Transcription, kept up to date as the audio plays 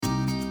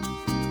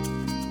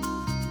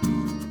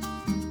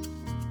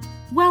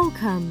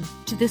Welcome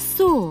to the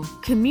SOAR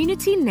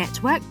Community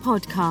Network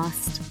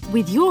podcast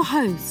with your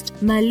host,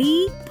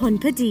 Mali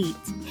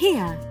Ponpadit.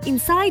 Here,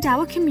 inside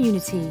our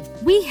community,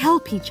 we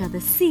help each other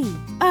see,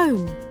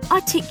 own,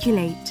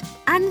 articulate,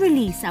 and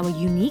release our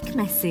unique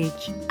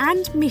message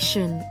and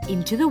mission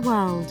into the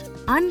world.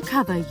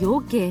 Uncover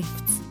your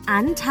gifts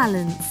and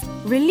talents,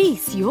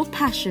 release your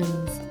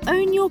passions,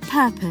 own your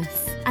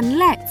purpose, and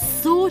let's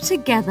soar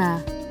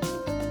together.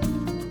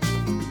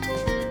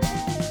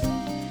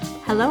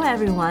 Hello,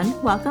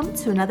 everyone. Welcome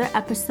to another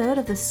episode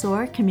of the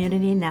SOAR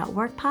Community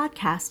Network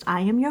podcast. I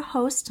am your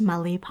host,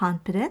 Mali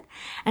Ponpadit,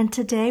 and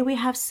today we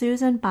have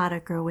Susan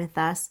Boddicker with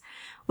us.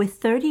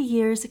 With 30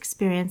 years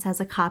experience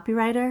as a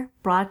copywriter,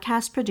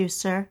 broadcast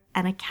producer,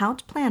 and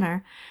account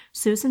planner,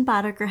 Susan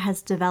Boddicker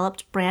has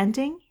developed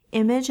branding,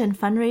 image, and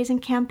fundraising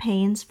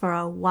campaigns for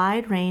a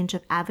wide range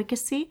of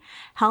advocacy,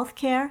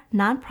 healthcare,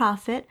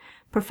 nonprofit,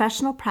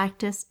 professional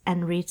practice,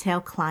 and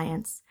retail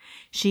clients.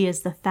 She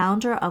is the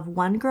founder of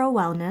One Girl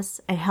Wellness,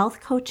 a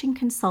health coaching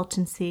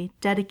consultancy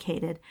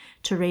dedicated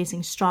to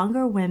raising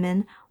stronger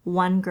women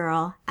one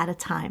girl at a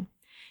time.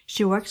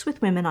 She works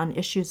with women on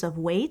issues of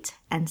weight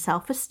and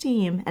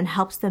self-esteem and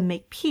helps them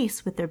make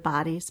peace with their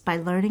bodies by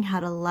learning how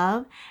to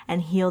love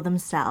and heal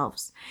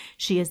themselves.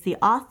 She is the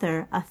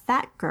author of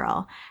Fat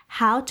Girl,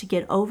 How to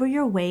Get Over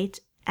Your Weight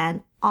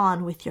and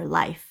On With Your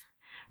Life,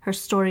 her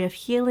story of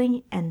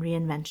healing and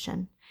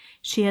reinvention.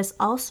 She has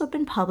also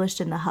been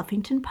published in the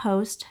Huffington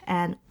Post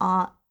and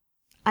on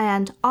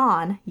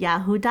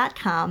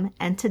yahoo.com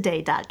and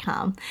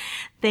today.com.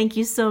 Thank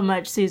you so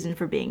much, Susan,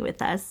 for being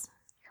with us.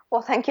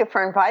 Well, thank you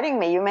for inviting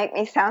me. You make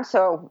me sound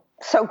so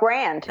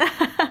grand.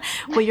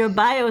 Well, your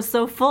bio is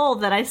so full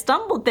that I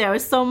stumbled. There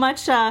was so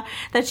much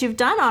that you've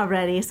done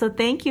already. So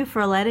thank you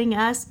for letting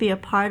us be a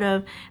part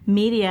of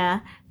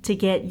media to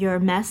get your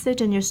message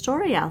and your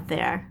story out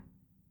there.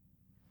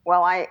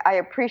 Well, I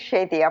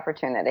appreciate the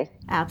opportunity.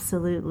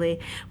 Absolutely.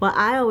 Well,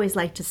 I always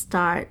like to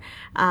start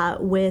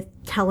with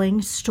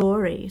telling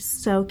stories.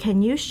 So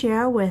can you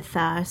share with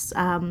us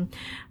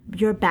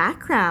your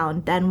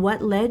background and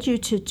what led you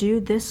to do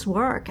this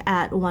work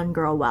at One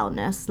Girl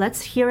Wellness?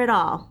 Let's hear it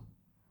all.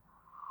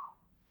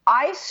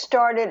 I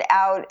started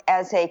out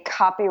as a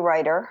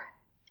copywriter,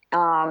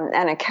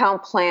 an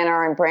account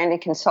planner, and branding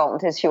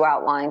consultant, as you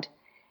outlined.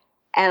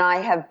 And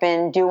I have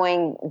been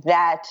doing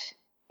that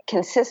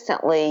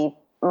consistently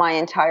my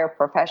entire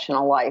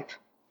professional life.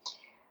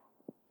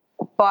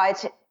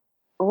 But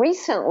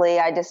recently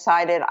I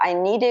decided I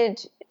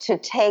needed to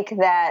take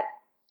that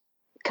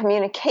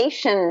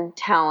communication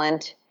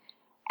talent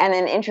and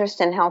an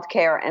interest in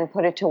healthcare and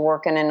put it to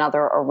work in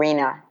another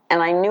arena.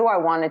 And I knew I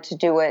wanted to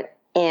do it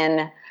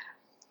in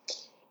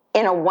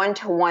a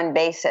one-to-one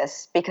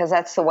basis because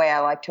that's the way I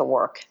like to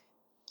work.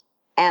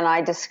 And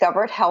I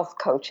discovered health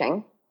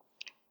coaching.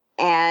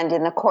 And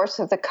in the course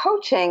of the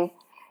coaching,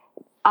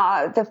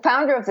 the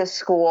founder of the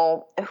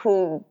school,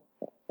 who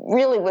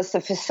really was the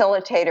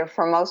facilitator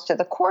for most of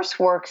the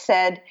coursework,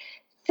 said,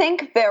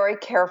 think very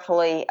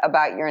carefully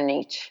about your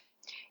niche.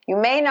 You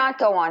may not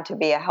go on to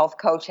be a health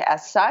coach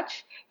as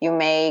such. You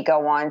may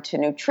go on to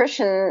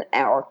nutrition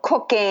or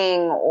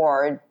cooking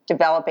or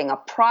developing a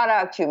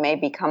product. You may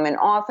become an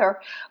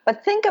author.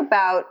 But think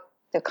about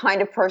the kind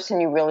of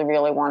person you really,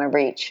 really want to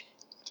reach.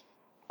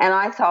 And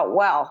I thought,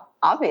 well,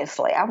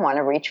 obviously, I want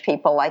to reach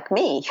people like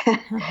me.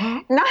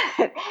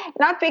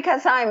 Not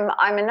because I'm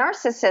a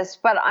narcissist,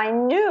 but I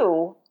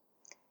knew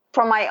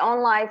from my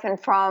own life and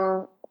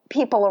from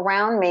people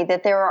around me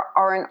that there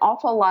are an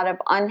awful lot of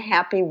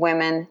unhappy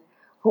women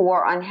who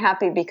are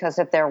unhappy because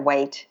of their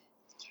weight.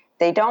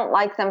 They don't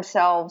like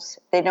themselves.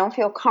 They don't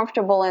feel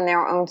comfortable in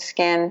their own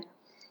skin.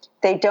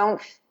 They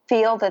don't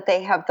feel that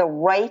they have the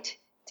right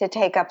to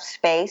take up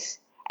space.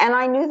 And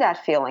I knew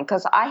that feeling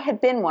because I had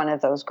been one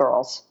of those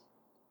girls.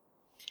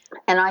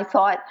 And I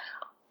thought,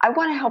 I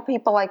want to help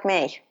people like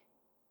me.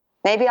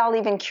 Maybe I'll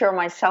even cure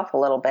myself a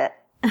little bit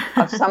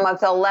of some of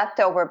the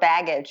leftover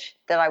baggage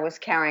that I was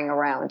carrying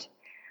around.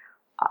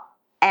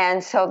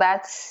 And so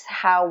that's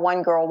how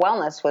One Girl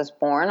Wellness was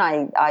born.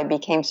 I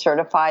became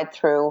certified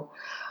through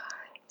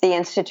the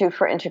Institute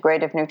for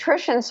Integrative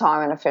Nutrition, so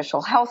I'm an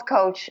official health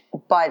coach.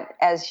 But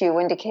as you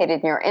indicated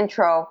in your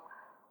intro,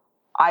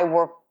 I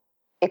work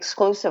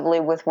exclusively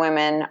with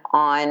women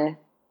on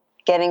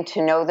getting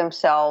to know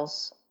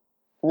themselves,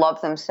 love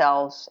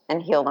themselves,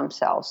 and heal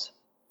themselves.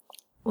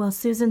 Well,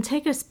 Susan,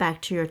 take us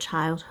back to your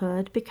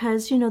childhood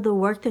because, the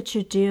work that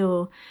you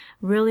do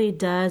really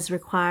does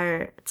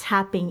require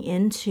tapping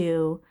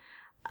into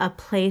a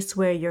place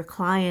where your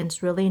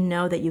clients really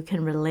know that you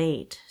can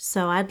relate.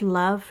 So I'd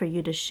love for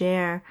you to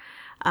share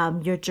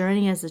your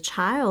journey as a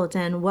child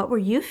and what were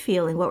you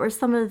feeling? What were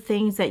some of the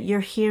things that you're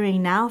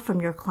hearing now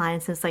from your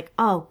clients? It's like,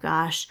 oh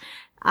gosh,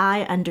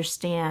 I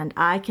understand.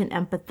 I can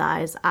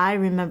empathize. I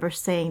remember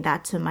saying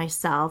that to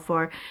myself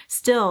or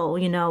still,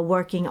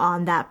 working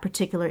on that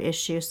particular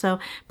issue. So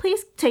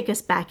please take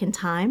us back in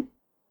time.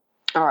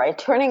 All right.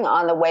 Turning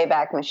on the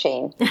Wayback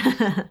Machine.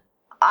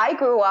 I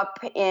grew up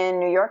in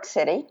New York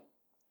City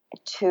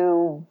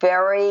to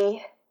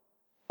very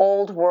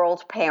old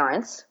world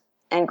parents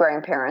and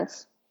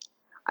grandparents.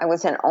 I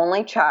was an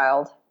only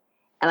child,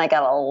 and I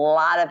got a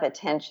lot of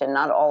attention,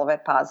 not all of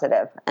it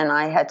positive. And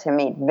I had to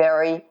meet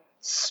very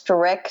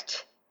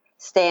strict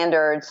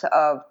standards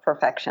of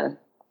perfection.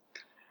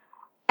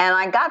 And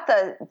I got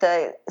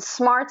the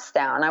smarts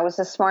down. I was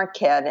a smart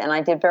kid, and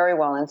I did very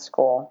well in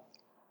school.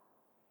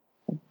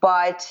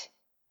 But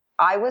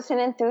I was an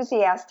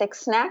enthusiastic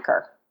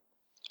snacker.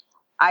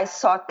 I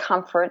sought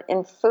comfort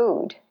in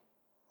food.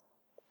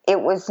 It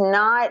was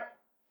not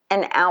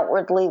an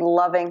outwardly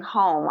loving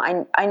home.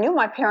 I knew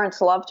my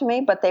parents loved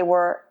me, but they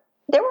were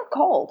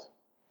cold.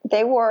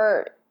 They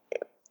were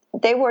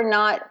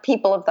not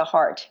people of the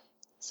heart,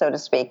 so to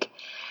speak.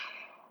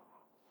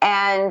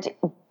 And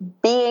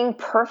being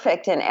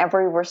perfect in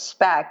every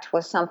respect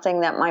was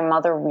something that my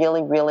mother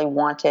really, really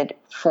wanted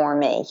for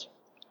me.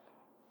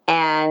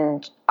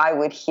 And I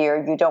would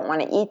hear, you don't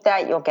want to eat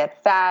that, you'll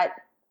get fat.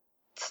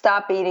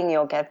 Stop eating,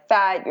 you'll get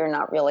fat. You're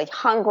not really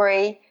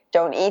hungry.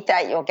 Don't eat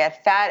that, you'll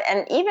get fat.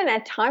 And even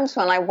at times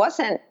when I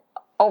wasn't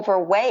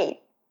overweight,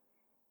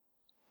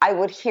 I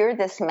would hear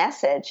this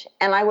message,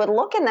 and I would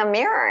look in the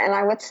mirror and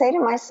I would say to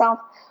myself,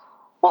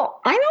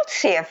 well, I don't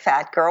see a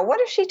fat girl. What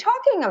is she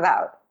talking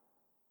about?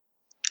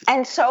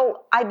 And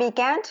so I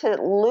began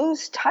to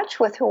lose touch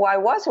with who I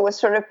was. It was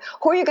sort of,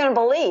 who are you going to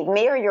believe,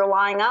 me or your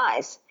lying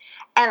eyes?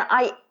 And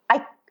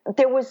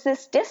there was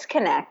this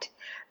disconnect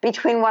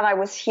between what I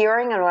was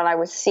hearing and what I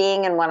was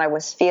seeing and what I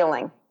was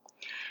feeling.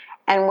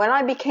 And when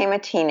I became a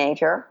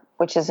teenager,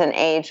 which is an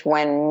age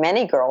when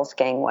many girls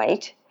gain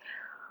weight,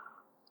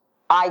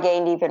 I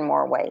gained even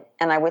more weight,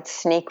 and I would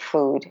sneak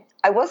food.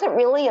 I wasn't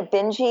really a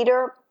binge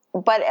eater,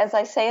 but as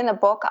I say in the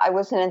book, I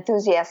was an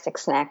enthusiastic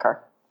snacker.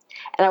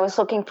 And I was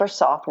looking for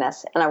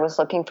softness, and I was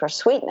looking for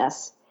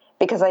sweetness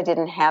because I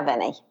didn't have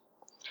any.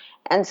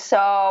 And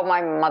so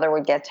my mother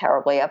would get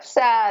terribly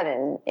upset,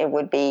 and it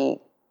would be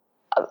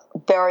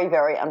very,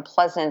 very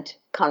unpleasant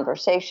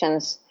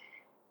conversations,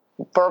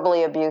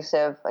 verbally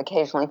abusive,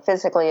 occasionally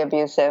physically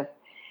abusive.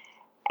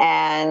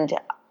 And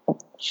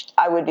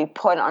I would be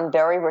put on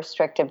very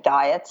restrictive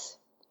diets,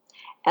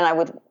 and I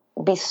would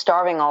be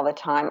starving all the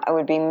time. I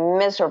would be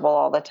miserable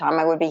all the time.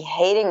 I would be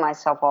hating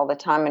myself all the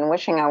time and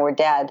wishing I were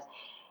dead.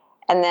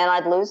 And then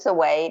I'd lose the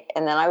weight,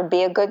 and then I would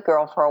be a good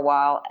girl for a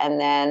while, and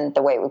then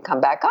the weight would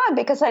come back on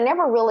because I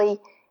never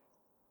really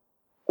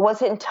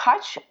was in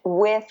touch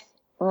with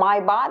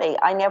my body.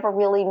 I never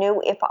really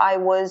knew if I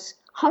was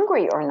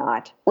hungry or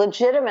not,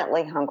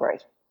 legitimately hungry.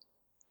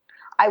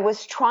 I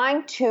was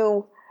trying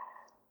to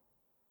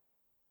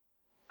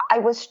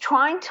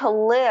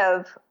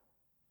live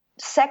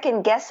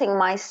second guessing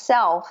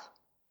myself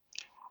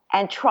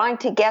and trying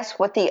to guess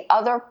what the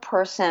other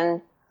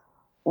person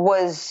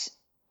was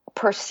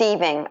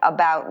perceiving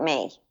about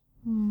me.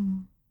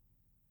 Mm.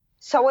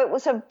 So it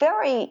was a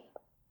very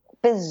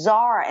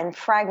bizarre and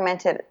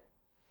fragmented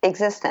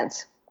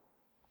existence.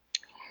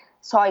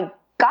 So I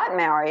got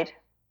married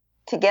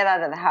to get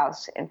out of the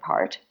house, in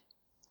part.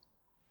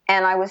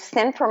 And I was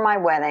thin for my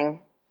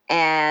wedding,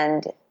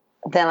 and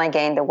then I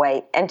gained the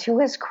weight. And to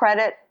his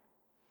credit,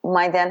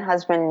 my then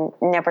husband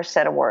never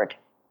said a word.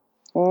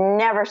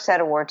 Never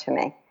said a word to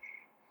me.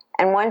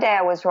 And one day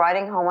I was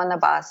riding home on the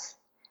bus,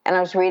 and I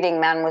was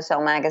reading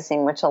Mademoiselle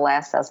magazine, which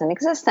alas doesn't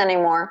exist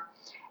anymore.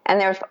 And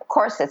there's, of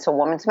course, it's a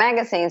woman's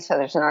magazine, so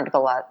there's an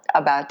article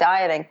about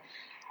dieting.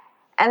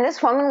 And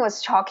this woman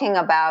was talking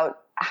about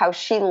how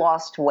she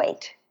lost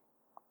weight.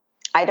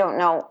 I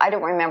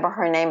don't remember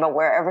her name, but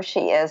wherever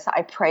she is,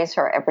 I praise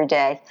her every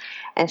day.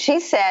 And she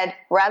said,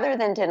 rather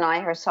than deny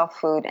herself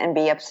food and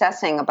be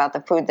obsessing about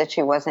the food that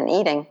she wasn't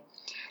eating,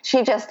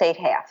 she just ate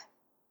half.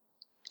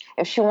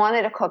 If she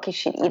wanted a cookie,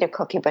 she'd eat a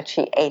cookie, but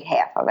she ate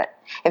half of it.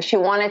 If she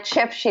wanted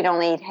chips, she'd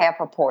only eat half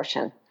a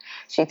portion.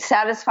 She'd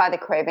satisfy the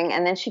craving,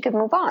 and then she could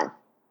move on.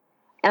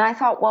 And I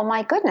thought, well,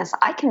 my goodness,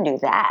 I can do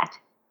that.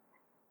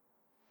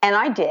 And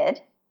I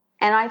did.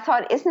 And I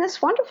thought, isn't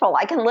this wonderful?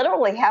 I can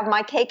literally have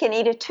my cake and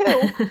eat it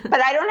too,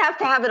 but I don't have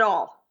to have it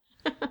all.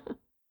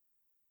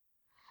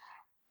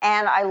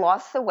 And I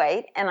lost the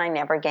weight, and I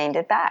never gained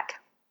it back.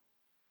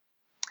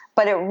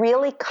 But it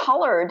really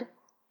colored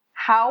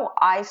how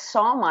I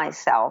saw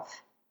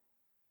myself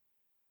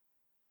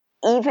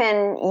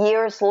even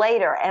years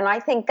later. And I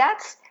think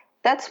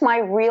that's my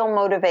real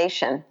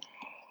motivation,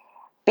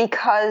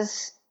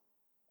 because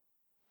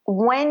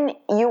when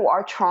you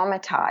are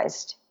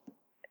traumatized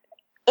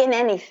in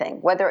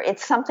anything, whether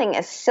it's something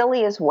as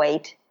silly as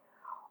weight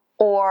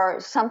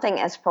or something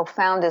as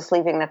profound as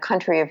leaving the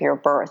country of your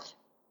birth,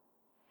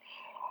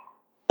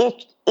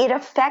 it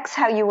affects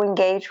how you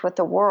engage with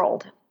the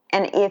world.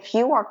 And if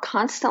you are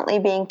constantly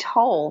being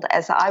told,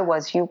 as I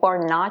was, you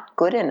are not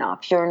good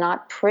enough, you're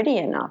not pretty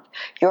enough,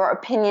 your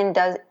opinion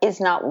is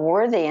not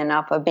worthy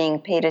enough of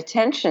being paid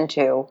attention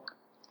to,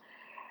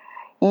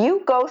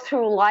 you go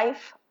through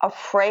life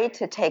afraid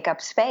to take up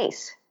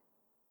space.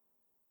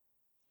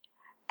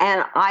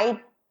 And I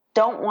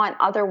don't want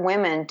other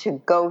women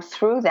to go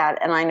through that,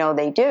 and I know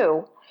they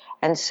do.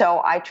 And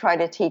so I try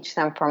to teach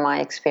them from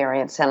my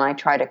experience, and I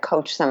try to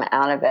coach them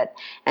out of it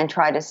and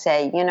try to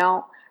say,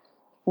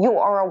 you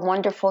are a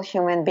wonderful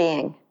human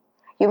being.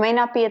 You may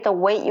not be at the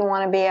weight you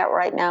want to be at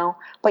right now,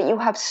 but you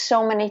have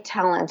so many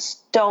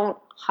talents. Don't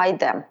hide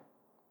them.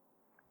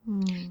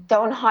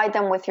 Don't hide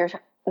them with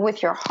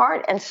your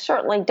heart, and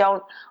certainly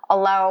don't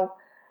allow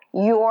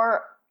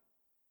your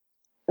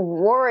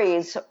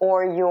worries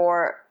or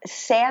your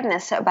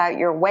sadness about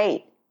your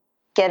weight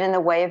get in the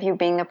way of you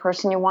being the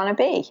person you want to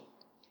be.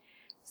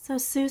 So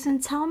Susan,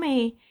 tell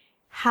me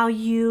how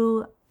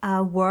you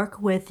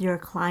work with your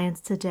clients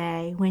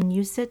today when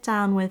you sit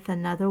down with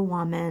another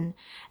woman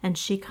and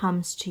she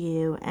comes to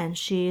you and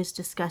she is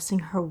discussing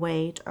her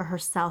weight or her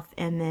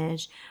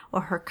self-image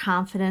or her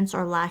confidence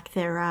or lack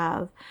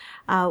thereof.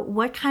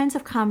 What kinds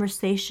of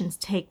conversations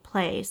take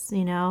place?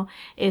 You know,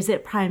 is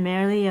it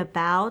primarily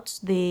about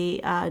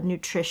the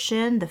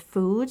nutrition, the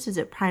foods? Is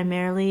it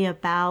primarily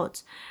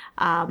about,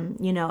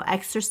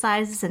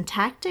 exercises and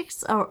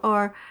tactics,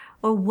 or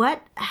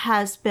what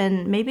has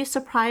been maybe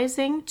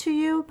surprising to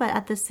you, but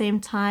at the same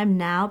time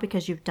now,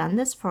 because you've done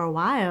this for a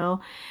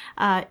while,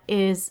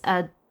 is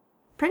a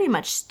pretty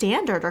much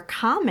standard or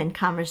common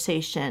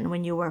conversation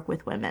when you work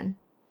with women?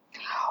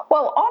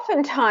 Well,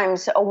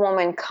 oftentimes a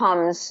woman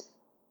comes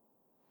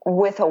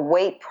with a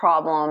weight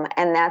problem,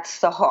 and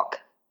that's the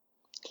hook.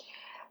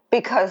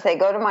 Because they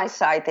go to my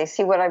site, they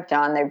see what I've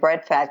done, they've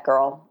read Fat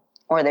Girl,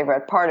 or they've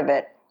read part of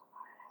it,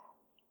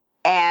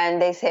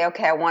 and they say,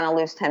 okay, I want to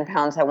lose 10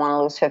 pounds, I want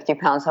to lose 50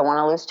 pounds, I want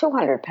to lose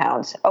 200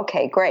 pounds.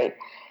 Okay, great.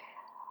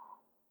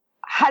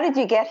 How did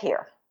you get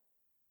here?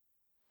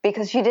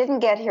 Because you didn't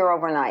get here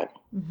overnight.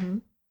 Mm-hmm.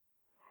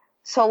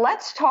 So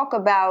let's talk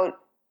about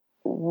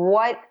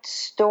what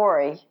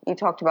story, you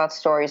talked about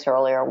stories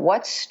earlier,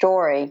 what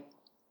story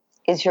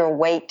is your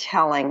weight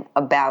telling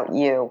about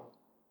you?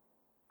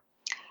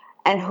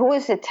 And who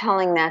is it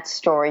telling that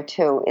story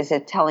to? Is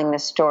it telling the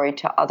story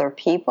to other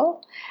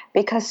people?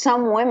 Because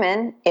some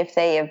women, if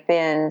they have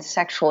been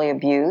sexually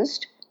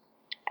abused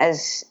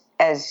as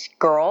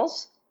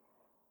girls,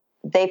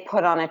 they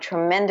put on a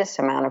tremendous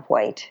amount of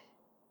weight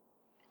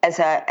as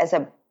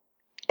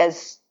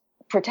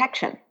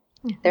protection.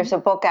 Mm-hmm. There's a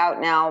book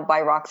out now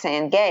by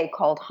Roxane Gay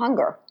called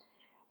Hunger,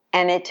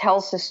 and it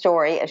tells the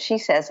story, as she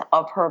says,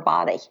 of her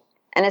body.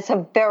 And it's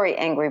a very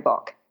angry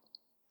book.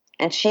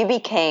 And she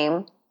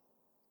became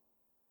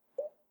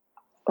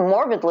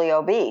morbidly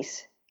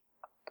obese,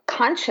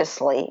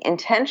 consciously,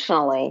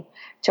 intentionally,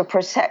 to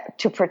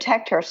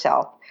protect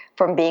herself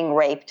from being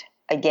raped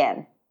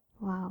again.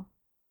 Wow.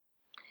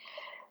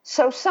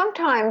 So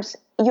sometimes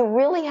you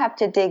really have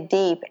to dig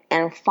deep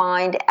and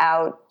find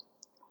out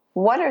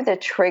what are the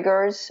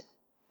triggers,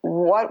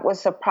 what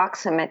was the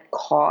proximate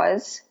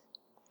cause,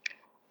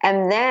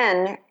 and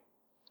then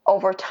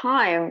over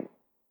time,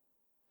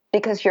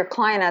 because your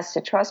client has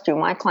to trust you,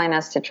 my client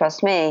has to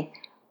trust me,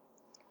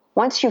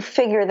 once you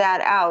figure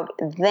that out,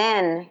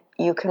 then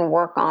you can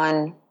work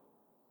on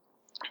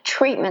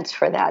treatments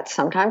for that.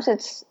 Sometimes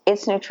it's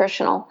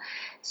nutritional.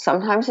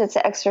 Sometimes it's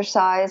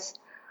exercise.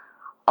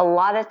 A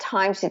lot of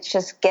times it's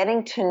just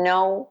getting to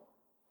know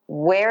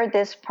where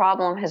this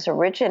problem has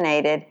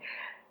originated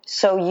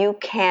so you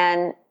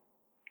can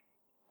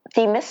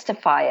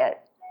demystify it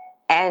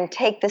and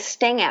take the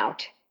sting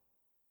out.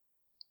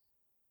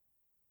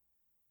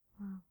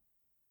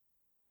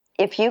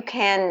 If you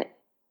can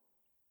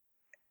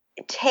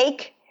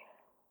take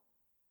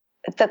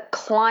the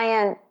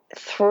client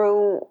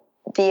through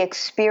the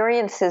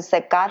experiences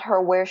that got her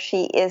where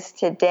she is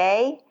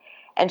today,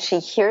 and she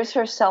hears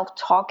herself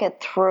talk it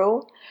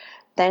through,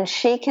 then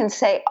she can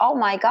say, oh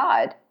my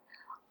God,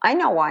 I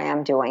know why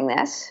I'm doing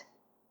this.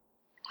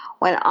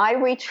 When I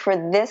reach for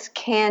this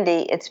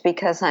candy, it's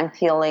because I'm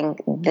feeling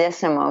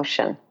this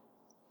emotion.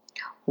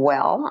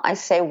 Well, I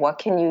say, what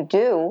can you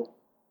do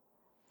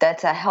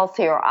that's a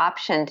healthier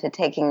option to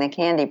taking the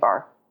candy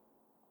bar?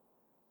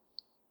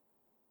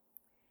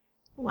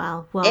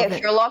 Wow. Well, if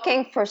you're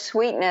looking for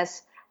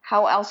sweetness,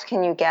 how else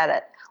can you get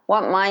it?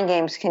 What mind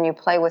games can you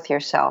play with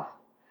yourself?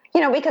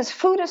 You know, because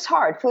food is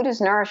hard. Food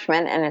is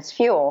nourishment and it's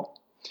fuel,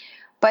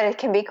 but it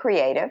can be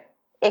creative.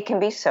 It can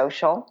be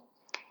social.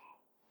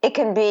 It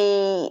can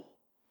be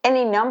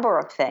any number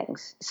of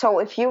things. So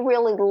if you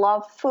really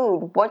love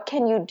food, what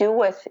can you do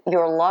with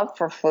your love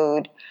for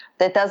food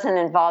that doesn't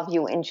involve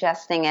you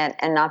ingesting it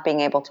and not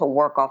being able to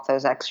work off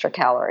those extra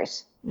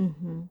calories?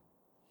 Mm-hmm.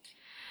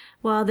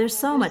 Well, there's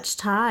so much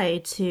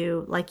tied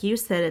to, like you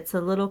said, it's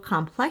a little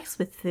complex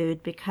with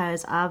food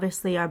because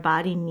obviously our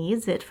body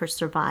needs it for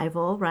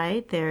survival,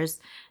 right? There's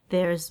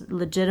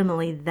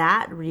legitimately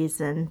that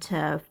reason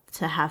to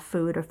have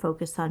food or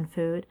focus on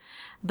food.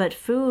 But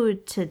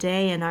food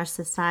today in our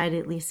society,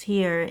 at least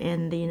here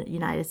in the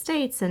United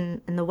States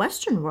and in the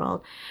Western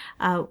world,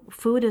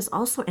 food is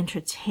also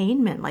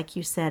entertainment, like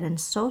you said, and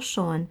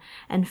social.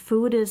 And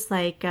food is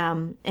like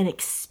an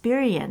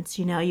experience.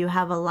 You know, you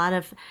have a lot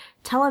of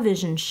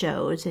television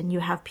shows and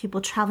you have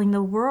people traveling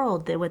the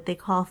world, what they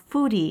call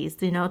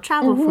foodies, you know,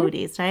 travel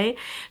foodies, right?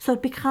 So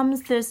it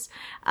becomes this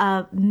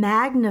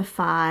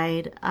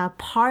magnified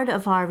part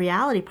of our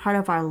reality, part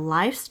of our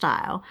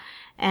lifestyle.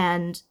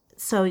 And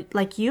so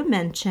like you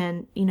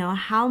mentioned, you know,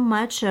 how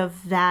much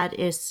of that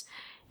is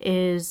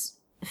is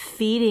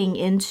feeding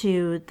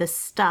into the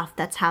stuff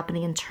that's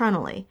happening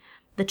internally,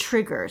 the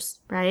triggers,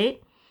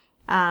 right?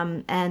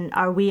 And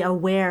are we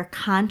aware,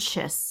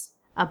 conscious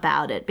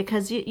about it?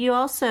 Because you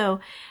also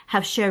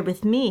have shared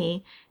with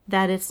me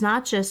that it's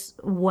not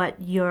just what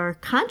you're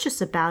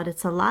conscious about,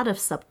 it's a lot of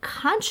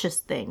subconscious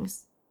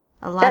things.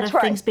 A lot of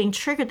things being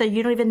triggered that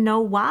you don't even know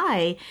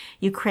why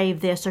you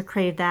crave this or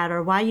crave that,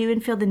 or why you even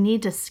feel the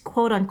need to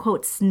quote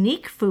unquote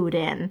sneak food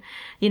in.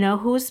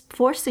 Who's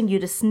forcing you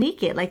to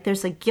sneak it? Like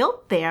there's a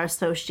guilt there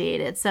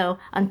associated. So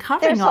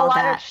uncovering all that.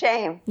 There's a lot of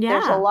shame. Yeah.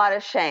 There's a lot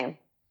of shame.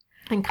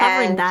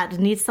 Uncovering that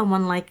needs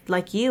someone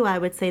like you, I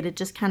would say, to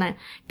just kind of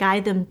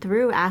guide them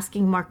through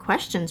asking more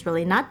questions,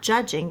 really, not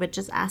judging, but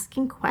just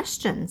asking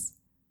questions.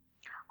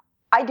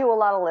 I do a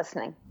lot of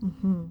listening.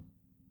 Mm-hmm.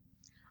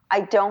 I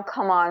don't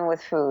come on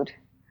with food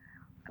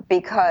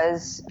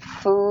because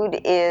food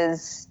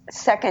is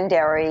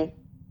secondary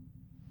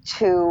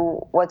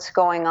to what's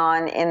going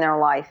on in their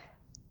life.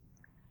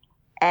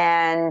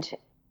 And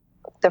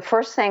the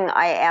first thing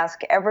I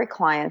ask every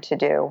client to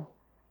do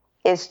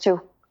is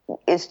to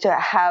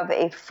have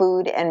a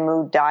food and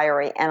mood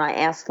diary, and I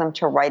ask them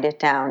to write it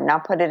down,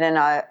 not put it in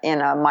a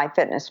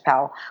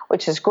MyFitnessPal,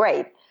 which is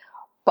great,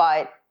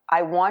 but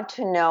I want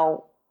to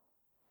know,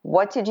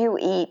 what did you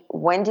eat?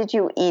 When did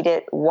you eat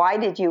it? Why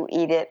did you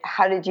eat it?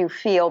 How did you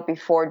feel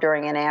before,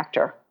 during, and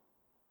after?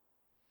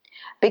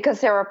 Because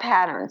there are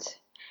patterns.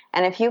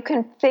 And if you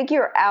can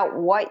figure out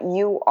what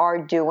you are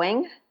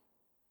doing,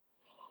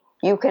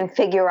 you can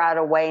figure out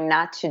a way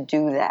not to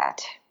do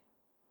that.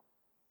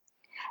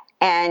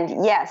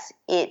 And yes,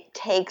 it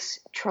takes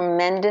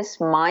tremendous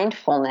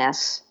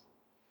mindfulness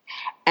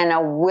and a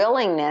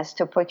willingness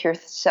to put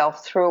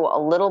yourself through a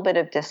little bit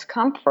of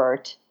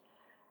discomfort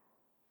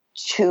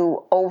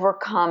to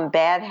overcome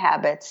bad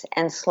habits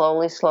and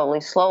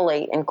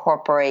slowly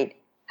incorporate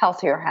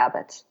healthier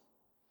habits.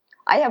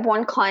 I have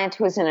one client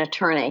who is an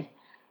attorney,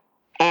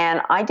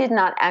 and I did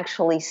not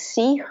actually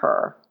see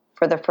her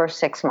for the first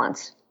 6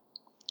 months.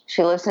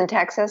 She lives in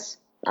Texas.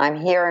 I'm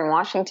here in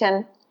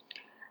Washington.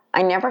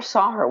 I never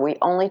saw her. We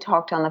only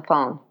talked on the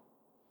phone.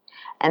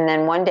 And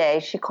then one day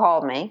she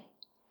called me.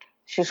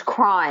 She was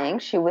crying.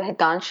 She had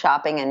gone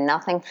shopping and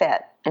nothing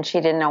fit, and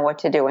she didn't know what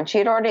to do. And she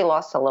had already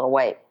lost a little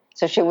weight.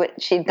 So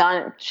she'd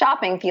gone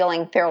shopping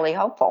feeling fairly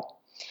hopeful.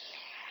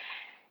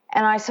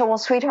 And I said, well,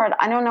 sweetheart,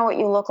 I don't know what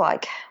you look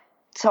like,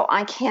 so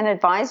I can't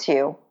advise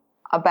you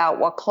about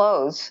what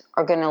clothes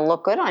are going to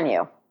look good on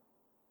you.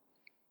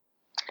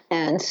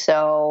 And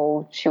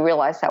so she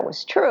realized that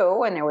was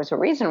true, and there was a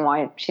reason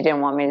why she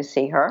didn't want me to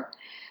see her.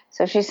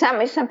 So she sent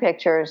me some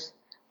pictures.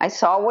 I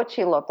saw what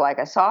she looked like.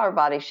 I saw her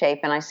body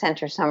shape, and I sent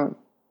her some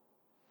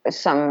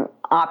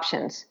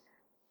options.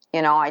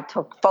 I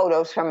took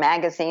photos from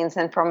magazines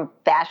and from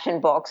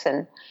fashion books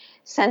and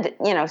sent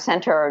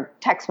her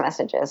text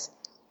messages.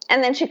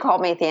 And then she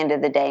called me at the end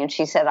of the day and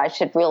she said, I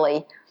should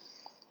really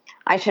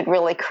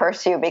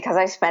curse you because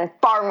I spent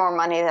far more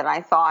money than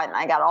I thought, and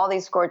I got all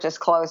these gorgeous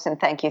clothes, and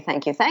thank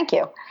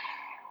you.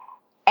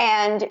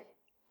 And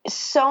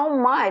so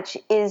much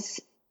is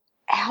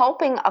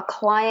helping a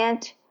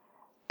client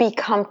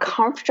become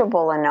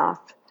comfortable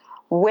enough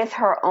with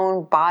her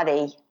own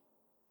body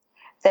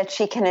that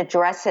she can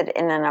address it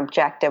in an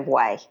objective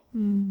way.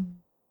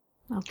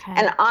 Okay.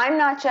 And I'm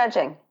not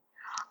judging.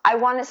 I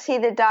want to see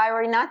the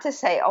diary, not to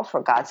say, oh,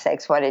 for God's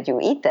sakes, why did you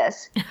eat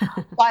this?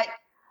 But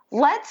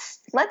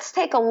let's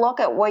take a look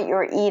at what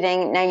you're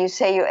eating. Now, you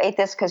say you ate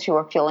this because you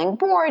were feeling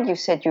bored. You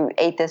said you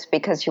ate this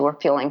because you were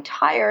feeling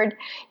tired.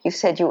 You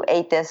said you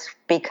ate this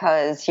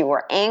because you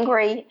were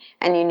angry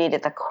and you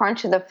needed the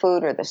crunch of the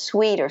food or the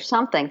sweet or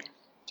something.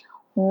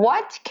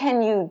 What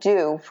can you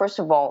do, first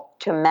of all,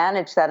 to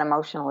manage that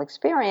emotional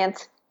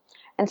experience?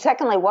 And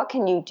secondly, what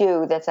can you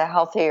do that's a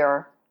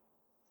healthier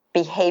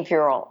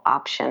behavioral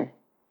option?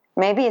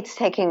 Maybe it's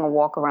taking a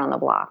walk around the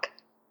block.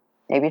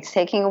 Maybe it's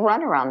taking a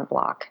run around the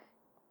block.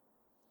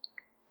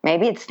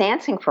 Maybe it's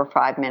dancing for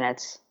 5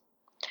 minutes.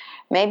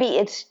 Maybe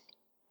it's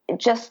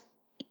just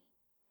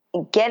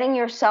getting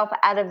yourself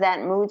out of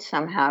that mood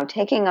somehow,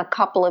 taking a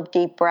couple of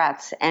deep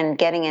breaths and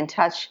getting in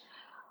touch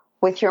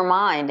with your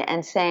mind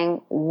and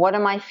saying, what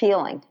am I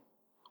feeling?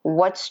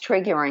 What's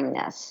triggering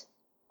this?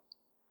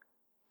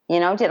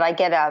 Did I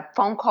get a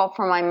phone call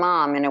from my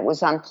mom and it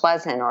was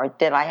unpleasant? Or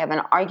did I have an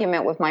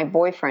argument with my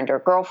boyfriend or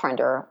girlfriend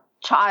or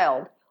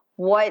child?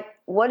 What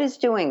is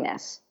doing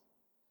this?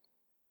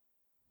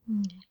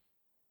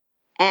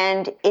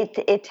 And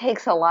it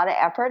takes a lot of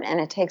effort and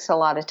it takes a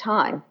lot of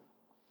time.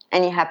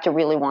 And you have to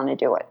really want to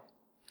do it.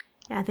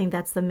 Yeah, I think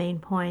that's the main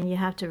point. You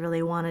have to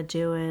really want to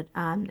do it,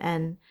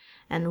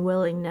 and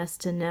willingness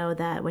to know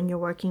that when you're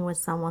working with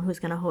someone who's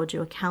going to hold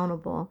you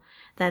accountable,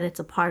 that it's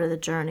a part of the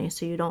journey,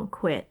 so you don't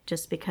quit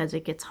just because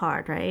it gets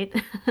hard, right?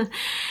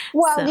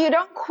 Well, you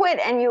don't quit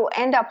and you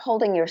end up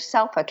holding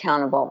yourself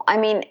accountable. I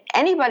mean,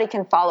 anybody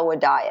can follow a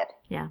diet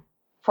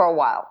for a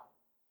while.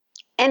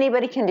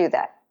 Anybody can do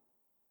that.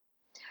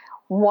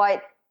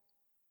 What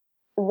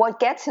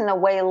gets in the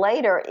way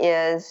later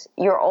is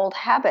your old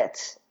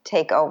habits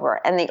take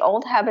over. And the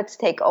old habits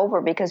take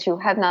over because you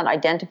have not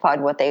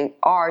identified what they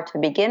are to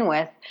begin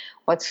with,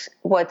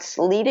 what's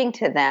leading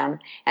to them,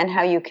 and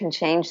how you can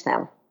change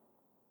them.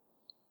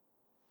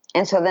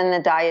 And so then the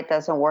diet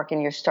doesn't work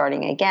and you're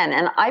starting again.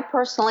 And I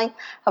personally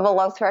have a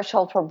low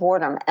threshold for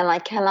boredom, and I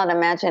cannot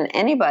imagine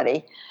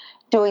anybody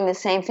doing the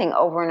same thing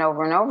over and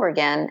over and over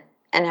again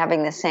and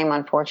having the same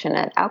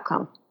unfortunate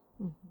outcome.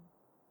 Mm-hmm.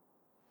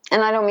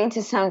 And I don't mean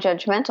to sound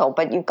judgmental,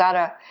 but you've got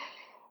to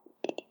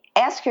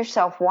ask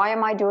yourself, why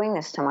am I doing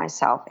this to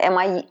myself? Am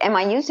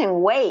I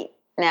using weight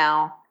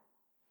now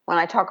when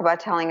I talk about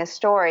telling a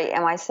story?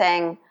 Am I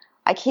saying,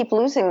 I keep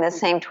losing the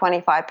same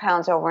 25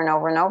 pounds over and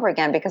over and over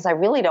again because I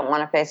really don't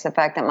want to face the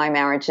fact that my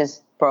marriage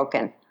is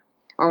broken,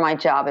 or my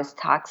job is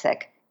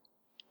toxic,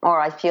 or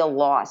I feel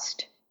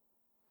lost,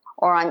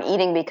 or I'm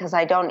eating because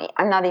I'm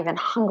not even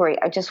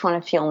hungry. I just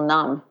want to feel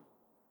numb.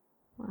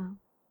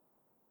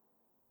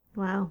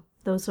 Wow.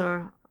 Those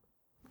are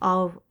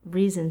all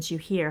reasons you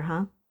hear,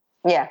 huh?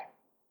 Yeah.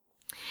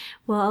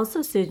 Well,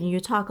 also, Susan, you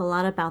talk a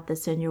lot about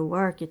this in your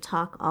work. You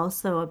talk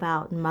also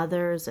about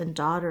mothers and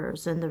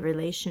daughters and the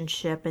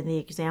relationship and the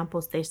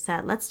examples they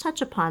set. Let's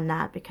touch upon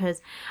that,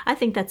 because I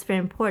think that's very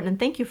important. And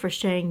thank you for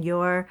sharing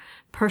your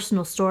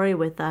personal story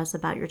with us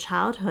about your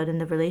childhood and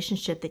the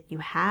relationship that you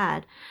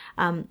had.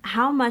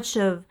 How much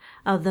of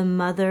the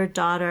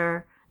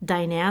mother-daughter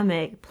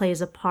dynamic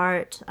plays a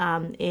part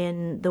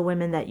in the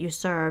women that you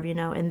serve,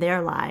 in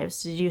their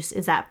lives?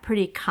 Is that a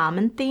pretty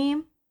common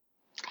theme?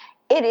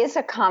 It is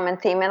a common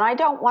theme, and I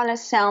don't want to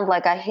sound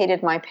like I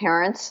hated my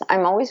parents.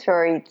 I'm always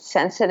very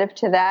sensitive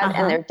to that,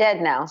 and they're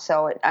dead now,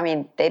 so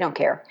they don't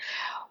care.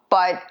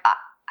 But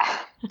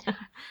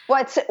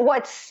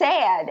what's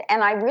sad,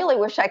 and I really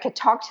wish I could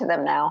talk to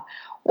them now,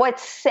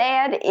 what's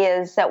sad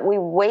is that we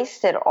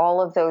wasted all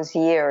of those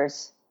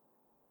years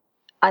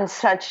on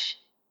such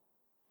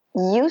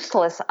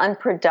useless,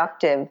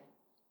 unproductive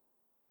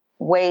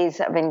ways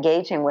of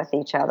engaging with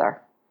each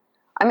other.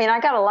 I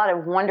got a lot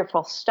of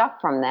wonderful stuff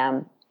from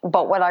them,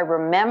 but what I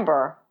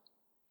remember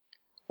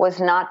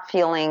was not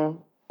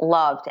feeling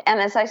loved.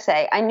 And as I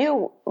say, I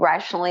knew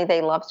rationally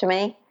they loved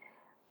me,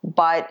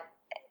 but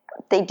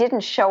they didn't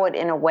show it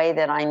in a way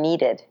that I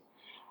needed.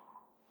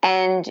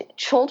 And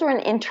children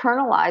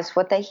internalize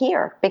what they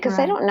hear because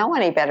they don't know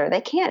any better.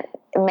 They can't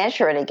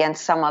measure it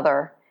against some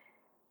other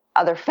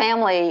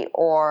family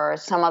or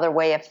some other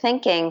way of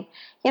thinking.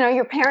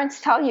 Your parents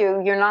tell you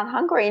you're not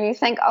hungry, and you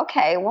think,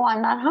 okay, well,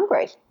 I'm not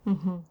hungry.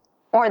 Mm-hmm.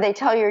 Or they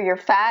tell you you're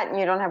fat and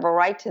you don't have a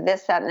right to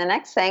this, that, and the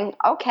next thing.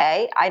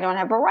 Okay, I don't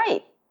have a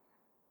right.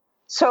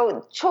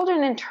 So children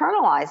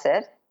internalize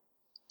it,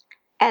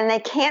 and they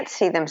can't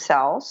see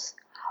themselves,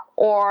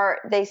 or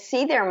they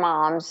see their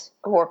moms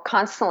who are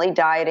constantly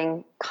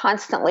dieting,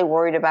 constantly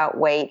worried about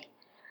weight,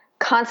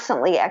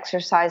 constantly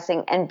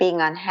exercising and being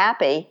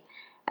unhappy.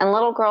 And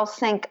little girls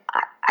think,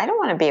 I don't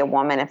want to be a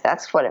woman if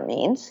that's what it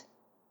means.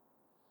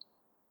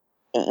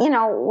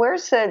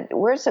 Where's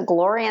the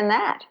glory in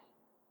that?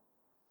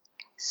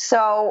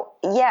 So,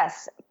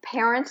 yes,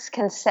 parents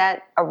can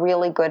set a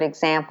really good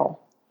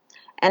example.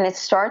 And it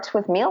starts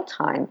with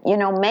mealtime.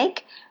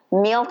 Make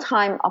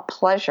mealtime a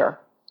pleasure.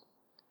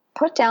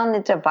 Put down the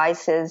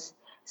devices.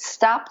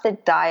 Stop the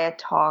diet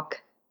talk.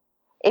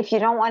 If you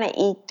don't want to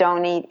eat,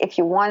 don't eat. If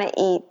you want to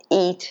eat,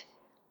 eat.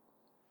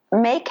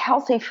 Make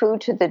healthy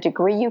food to the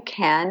degree you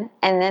can,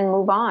 and then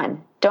move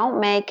on. Don't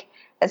make,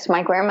 as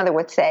my grandmother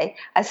would say,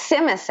 a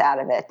simus out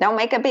of it. Don't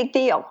make a big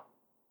deal.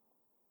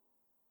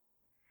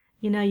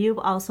 You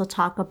also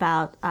talk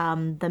about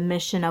the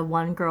mission of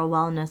One Girl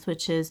Wellness,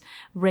 which is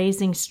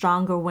raising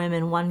stronger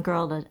women one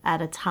girl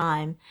at a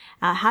time.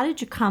 How did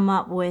you come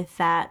up with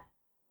that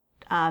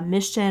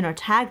mission or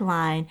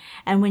tagline?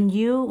 And when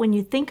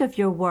you think of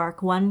your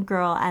work, one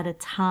girl at a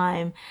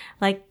time,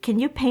 can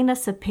you paint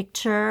us a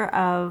picture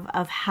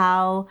of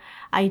how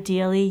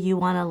ideally you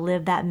want to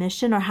live that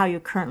mission, or how you're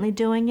currently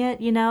doing it?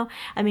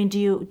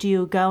 Do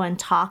you go and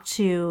talk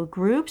to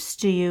groups?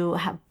 Do you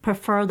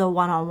prefer the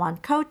one-on-one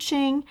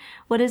coaching?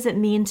 What does it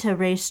mean to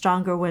raise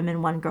stronger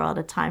women one girl at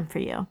a time for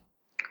you?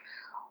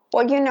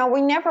 Well,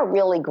 we never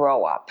really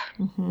grow up.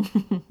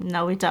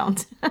 No, we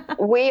don't.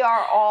 We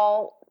are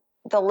all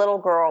the little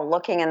girl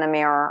looking in the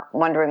mirror,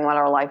 wondering what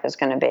our life is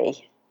going to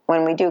be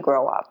when we do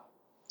grow up.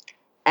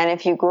 And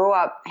if you grew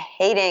up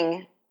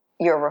hating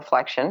your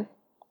reflection,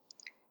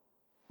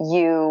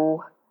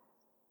 you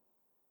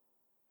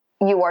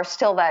are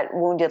still that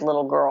wounded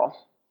little girl.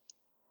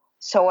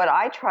 So what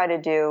I try to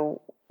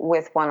do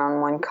with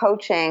one-on-one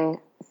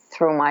coaching,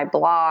 through my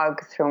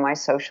blog, through my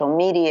social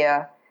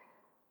media,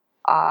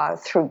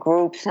 through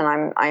groups,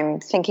 and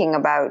I'm thinking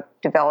about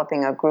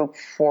developing a group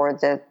for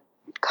the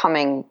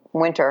coming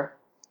winter.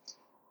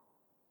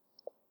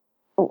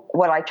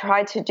 What I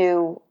try to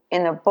do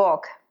in the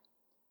book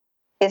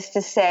is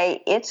to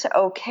say, it's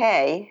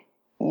okay,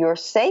 you're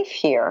safe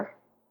here,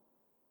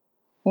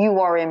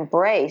 you are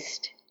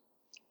embraced,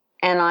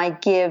 and I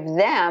give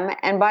them,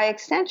 and by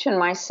extension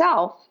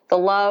myself, the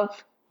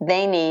love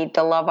they need,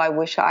 the love I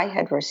wish I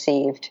had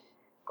received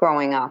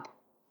growing up.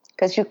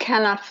 Because you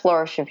cannot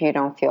flourish if you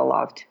don't feel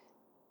loved.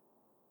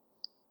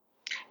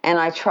 And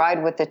I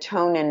tried with the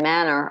tone and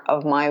manner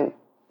of my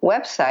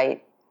website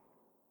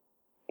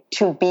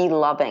to be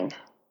loving,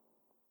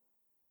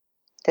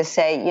 to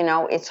say,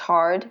 it's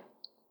hard,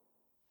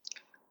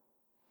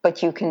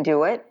 but you can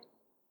do it,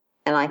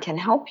 and I can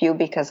help you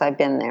because I've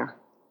been there.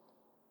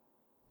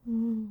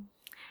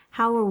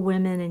 How are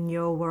women in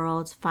your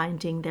world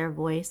finding their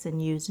voice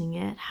and using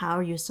it? How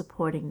are you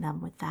supporting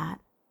them with that?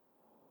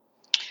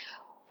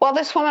 Well,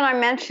 this woman I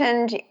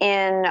mentioned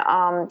in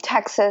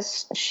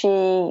Texas,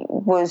 she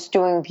was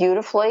doing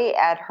beautifully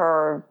at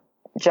her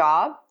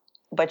job,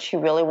 but she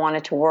really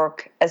wanted to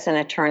work as an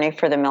attorney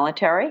for the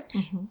military,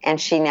 and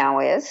she now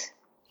is.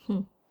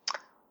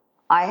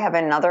 I have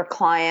another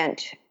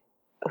client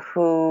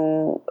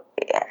who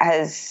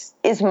is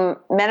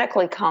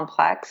medically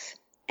complex,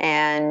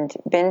 and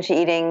binge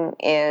eating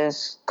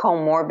is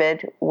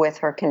comorbid with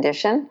her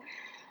condition,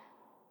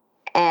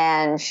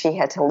 and she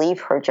had to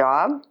leave her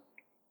job,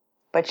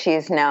 but she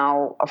is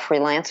now a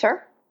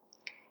freelancer.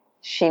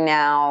 She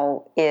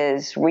now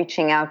is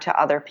reaching out to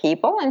other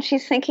people, and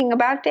she's thinking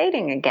about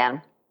dating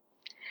again.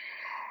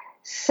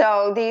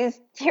 So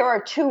here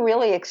are two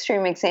really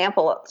extreme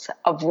examples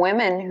of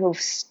women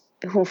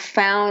who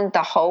found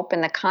the hope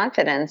and the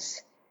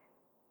confidence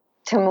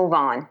to move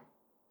on.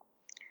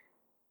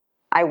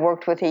 I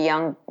worked with a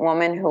young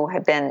woman who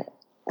had been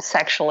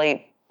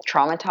sexually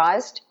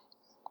traumatized,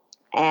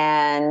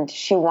 and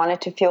she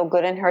wanted to feel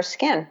good in her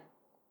skin.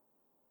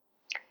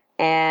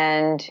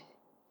 And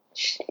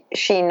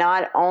she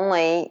not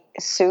only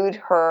sued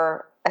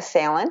her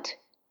assailant,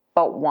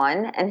 but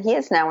won, and he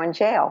is now in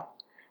jail.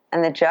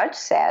 And the judge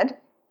said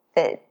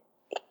that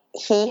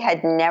he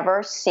had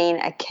never seen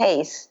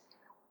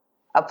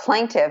a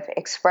plaintiff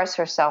express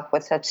herself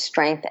with such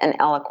strength and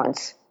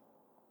eloquence.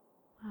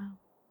 Wow.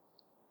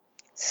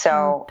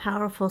 So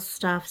powerful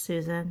stuff,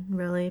 Susan.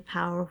 Really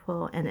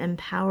powerful and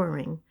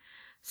empowering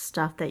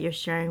stuff that you're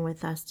sharing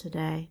with us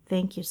today.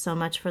 Thank you so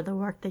much for the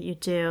work that you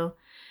do.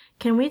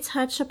 Can we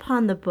touch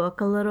upon the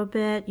book a little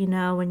bit?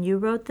 When you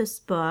wrote this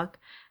book,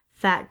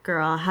 Fat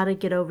Girl, How to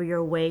Get Over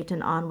Your Weight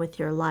and On With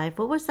Your Life,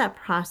 what was that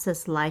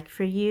process like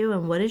for you,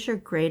 and what is your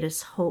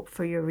greatest hope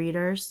for your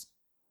readers?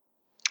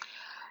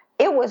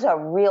 It was a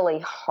really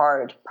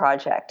hard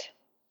project.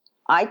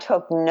 I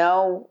took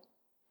no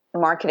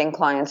marketing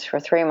clients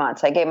for 3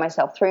 months. I gave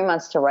myself 3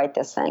 months to write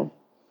this thing.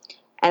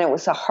 And it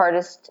was the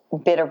hardest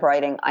bit of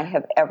writing I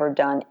have ever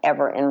done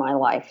in my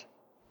life,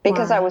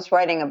 because Wow. I was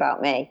writing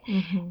about me.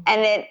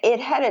 And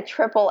it had a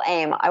triple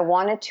aim. I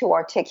wanted to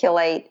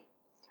articulate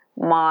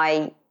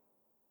my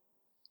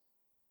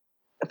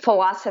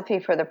philosophy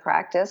for the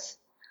practice.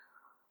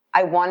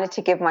 I wanted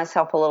to give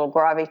myself a little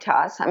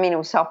gravitas. I mean, it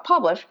was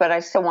self-published, but I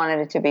still wanted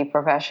it to be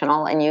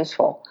professional and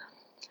useful.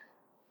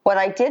 What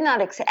I did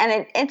not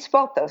and it's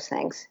both those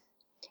things.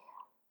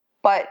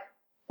 But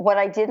what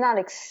I did not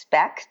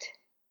expect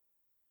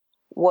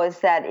was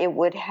that it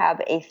would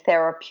have a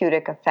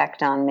therapeutic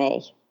effect on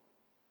me.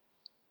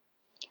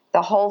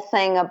 The whole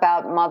thing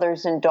about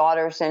mothers and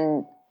daughters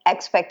and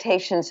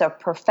expectations of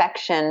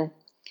perfection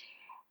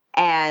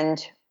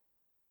and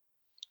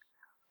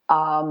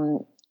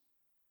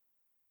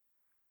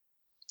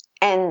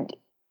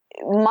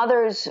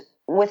mothers,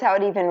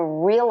 without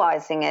even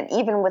realizing it,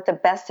 even with the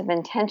best of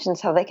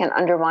intentions, how they can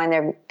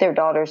undermine their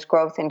daughter's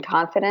growth and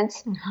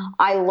confidence.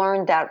 I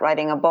learned that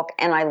writing a book,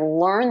 and I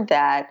learned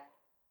that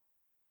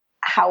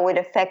how it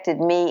affected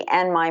me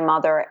and my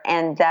mother,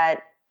 and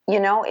that,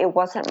 it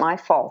wasn't my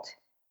fault.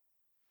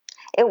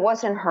 It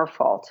wasn't her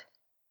fault.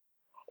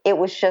 It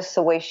was just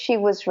the way she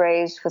was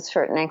raised with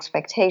certain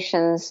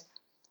expectations,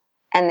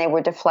 and they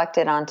were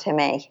deflected onto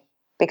me.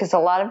 Because a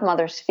lot of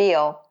mothers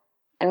feel,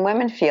 and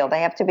women feel,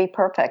 they have to be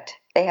perfect.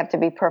 They have to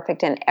be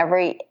perfect in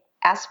every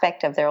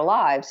aspect of their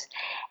lives,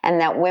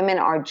 and that women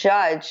are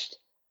judged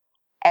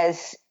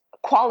as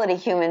quality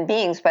human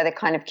beings by the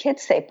kind of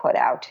kids they put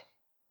out.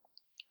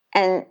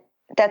 And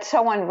that's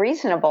so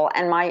unreasonable.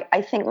 And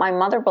I think my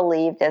mother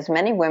believed, as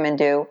many women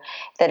do,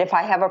 that if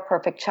I have a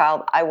perfect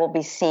child, I will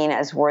be seen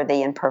as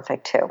worthy and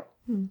perfect too.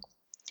 And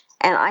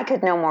I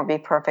could no more be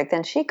perfect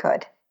than she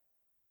could.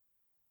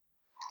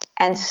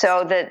 And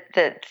so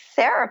the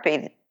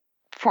therapy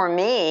for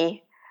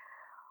me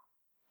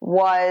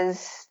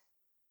was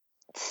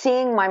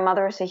seeing my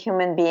mother as a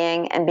human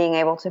being and being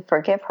able to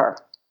forgive her.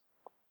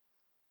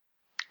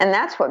 And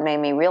that's what made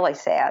me really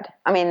sad.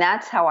 I mean,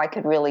 that's how I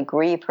could really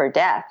grieve her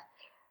death,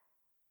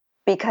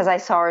 because I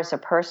saw her as a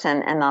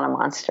person and not a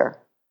monster.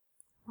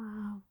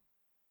 Wow.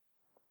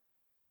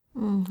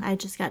 I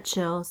just got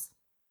chills.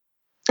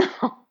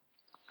 Wow.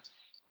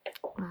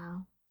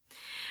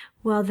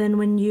 Well, then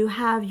when you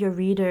have your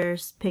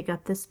readers pick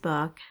up this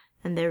book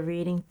and they're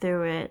reading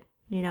through it,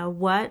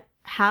 what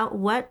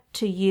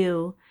to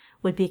you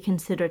would be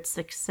considered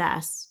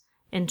success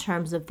in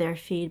terms of their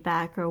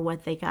feedback or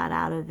what they got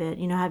out of it?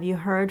 Have you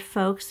heard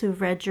folks who've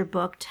read your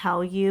book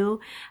tell you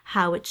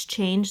how it's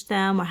changed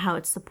them or how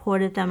it's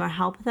supported them or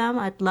helped them?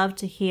 I'd love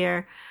to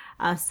hear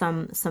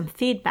some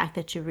feedback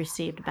that you've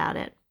received about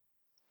it.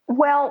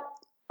 Well,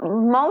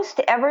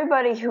 most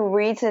everybody who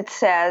reads it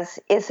says,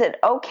 is it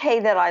okay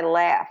that I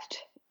laughed?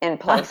 in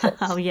places.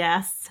 Oh,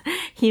 yes.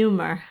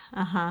 Humor.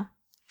 Uh-huh.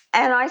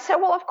 And I said,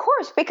 well, of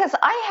course, because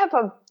I have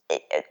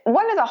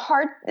one of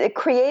the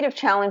creative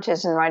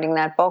challenges in writing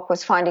that book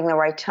was finding the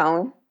right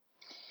tone.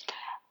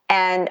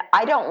 And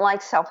I don't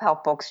like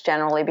self-help books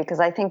generally because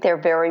I think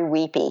they're very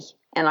weepy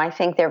and I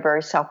think they're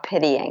very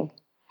self-pitying.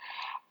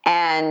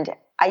 And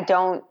I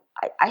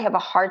have a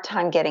hard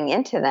time getting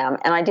into them.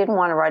 And I didn't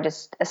want to write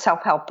a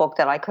self-help book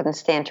that I couldn't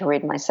stand to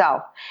read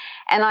myself.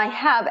 And I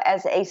have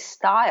as a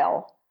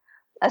style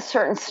a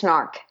certain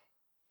snark.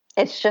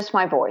 It's just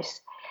my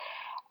voice.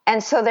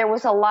 And so there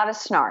was a lot of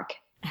snark,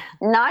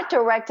 not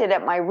directed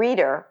at my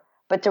reader,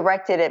 but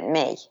directed at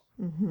me.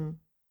 Mm-hmm.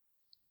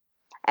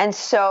 And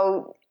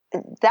so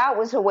that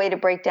was a way to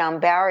break down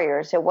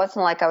barriers. It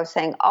wasn't like I was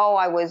saying, oh,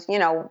 I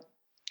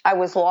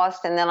was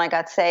lost and then I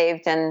got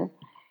saved and,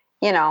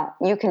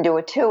 you can do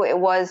it too. It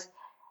was,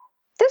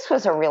 this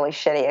was a really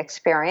shitty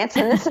experience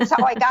and this is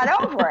how I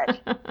got over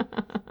it.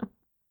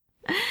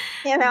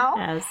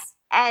 Yes.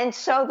 And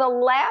so the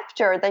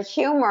laughter, the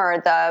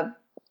humor,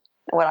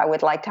 what I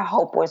would like to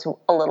hope was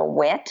a little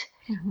wit,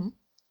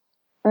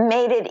 mm-hmm.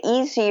 made it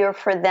easier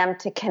for them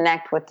to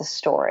connect with the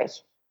story.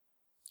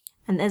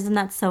 And isn't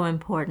that so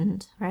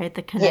important, right?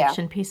 The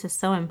connection piece is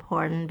so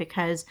important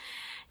because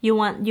you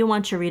want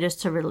your readers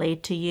to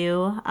relate to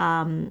you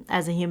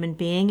as a human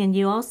being, and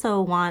you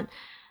also want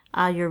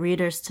your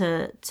readers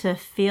to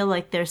feel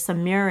like there's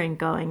some mirroring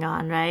going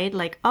on, right?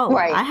 Like, oh,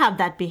 right. I have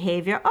that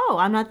behavior. Oh,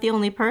 I'm not the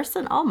only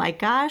person. Oh my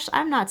gosh,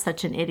 I'm not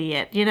such an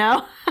idiot,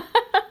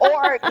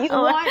 Or you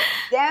want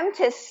them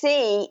to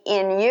see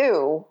in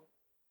you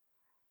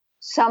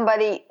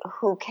somebody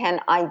who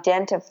can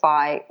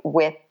identify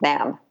with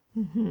them.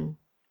 Mm-hmm.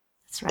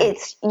 That's right.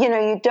 It's,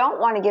 you don't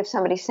want to give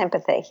somebody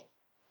sympathy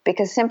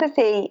because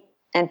sympathy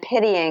and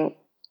pitying,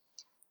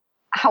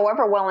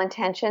 however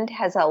well-intentioned,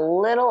 has a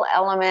little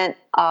element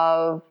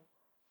of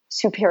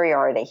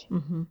superiority.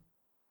 Mm-hmm.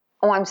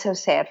 Oh, I'm so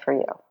sad for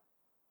you.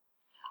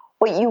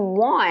 What you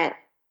want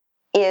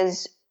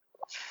is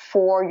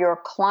for your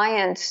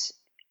clients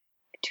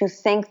to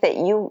think that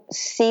you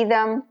see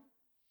them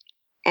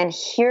and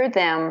hear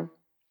them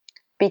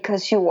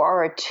because you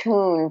are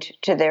attuned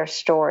to their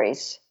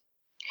stories.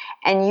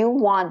 And you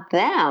want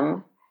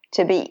them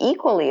to be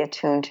equally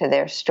attuned to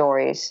their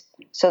stories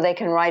so they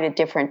can write a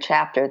different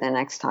chapter the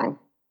next time.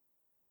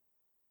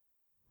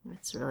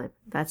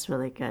 That's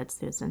really good,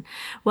 Susan.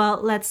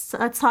 Well, let's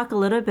talk a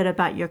little bit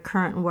about your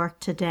current work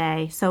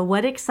today. So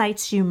what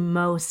excites you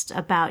most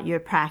about your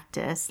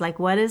practice? Like,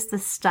 what is the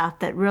stuff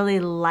that really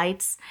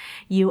lights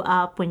you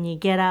up when you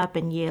get up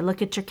and you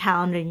look at your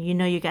calendar and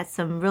you got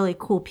some really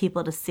cool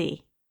people to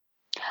see?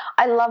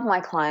 I love my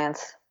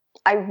clients.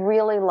 I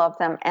really love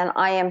them. And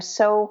I am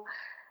so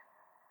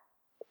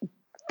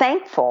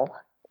thankful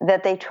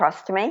that they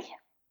trust me,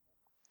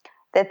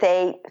 that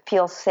they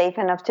feel safe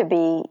enough to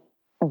be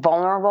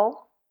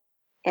vulnerable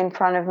in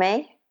front of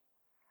me,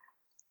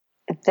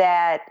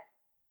 that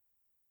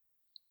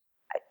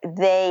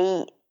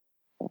they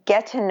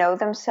get to know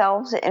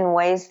themselves in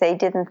ways they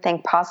didn't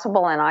think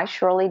possible, and I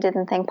surely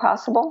didn't think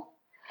possible.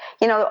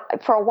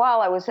 For a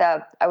while I was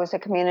a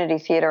community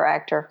theater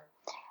actor,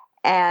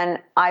 and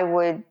I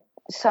would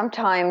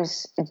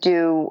sometimes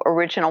do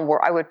original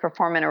work. I would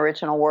perform in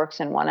original works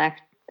in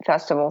one-act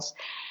festivals,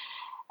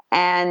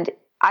 and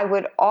I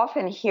would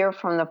often hear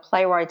from the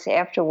playwrights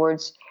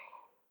afterwards,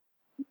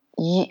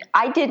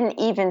 I didn't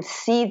even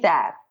see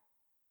that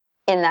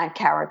in that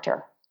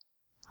character.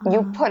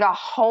 You put a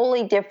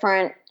wholly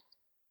different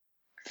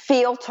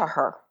feel to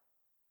her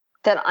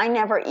that I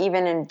never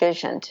even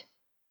envisioned.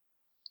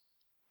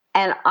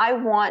 And I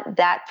want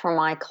that for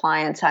my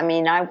clients. I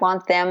mean, I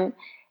want them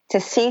to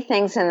see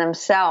things in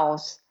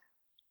themselves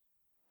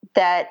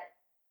that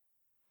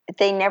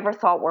they never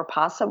thought were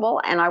possible.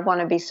 And I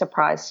want to be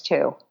surprised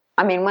too.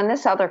 I mean, when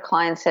this other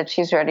client said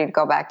she's ready to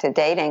go back to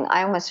dating,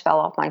 I almost fell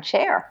off my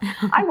chair.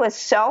 I was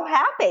so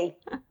happy.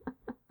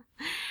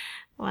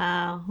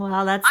 Wow.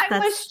 Well, I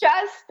was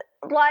just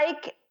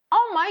like,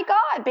 oh my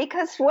God,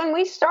 because when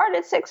we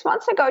started 6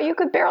 months ago, you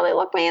could barely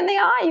look me in the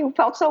eye. You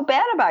felt so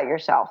bad about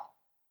yourself.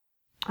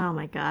 Oh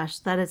my gosh,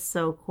 that is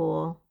so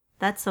cool.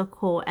 That's so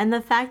cool. And the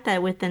fact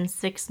that within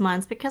 6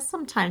 months, because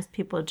sometimes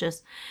people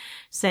just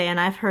say, and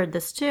I've heard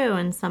this too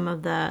in some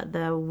of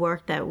the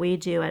work that we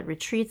do at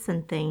retreats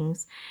and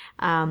things,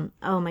 oh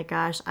my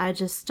gosh, I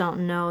just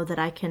don't know that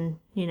I can,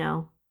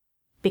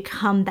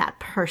 become that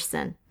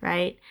person,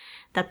 right?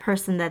 That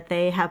person that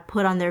they have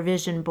put on their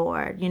vision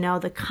board,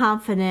 the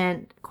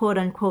confident, quote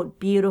unquote,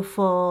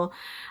 beautiful,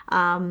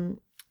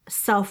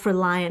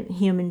 self-reliant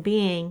human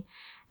being.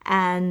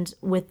 And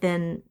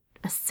within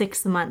a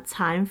 6-month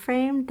time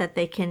frame that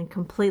they can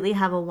completely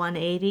have a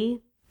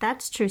 180,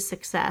 that's true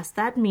success.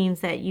 That means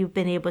that you've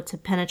been able to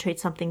penetrate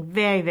something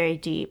very, very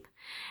deep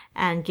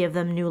and give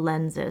them new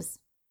lenses.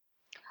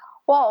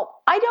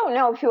 Well, I don't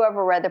know if you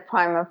ever read The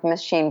Prime of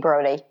Miss Jean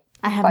Brodie.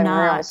 I have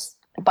not.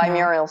 By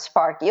Muriel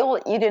Spark.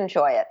 You'd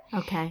enjoy it.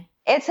 Okay.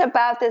 It's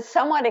about this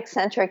somewhat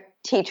eccentric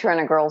teacher in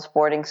a girls'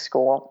 boarding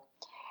school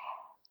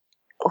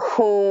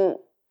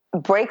who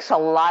breaks a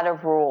lot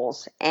of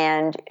rules.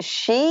 And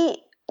she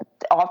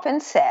often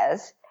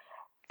says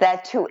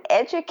that to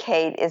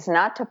educate is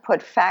not to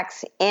put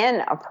facts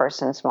in a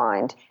person's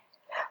mind,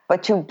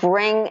 but to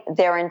bring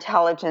their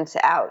intelligence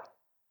out.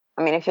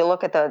 I mean, if you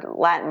look at the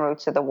Latin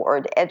roots of the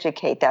word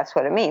educate, that's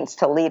what it means,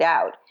 to lead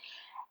out.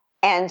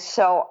 And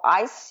so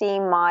I see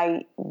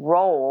my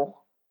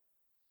role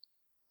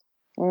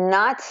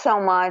not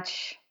so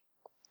much,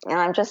 and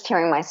I'm just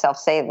hearing myself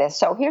say this,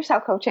 so here's how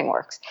coaching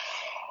works.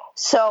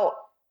 So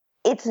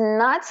it's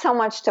not so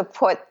much to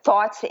put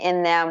thoughts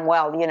in them,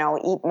 well,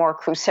 eat more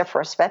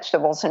cruciferous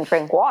vegetables and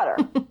drink water.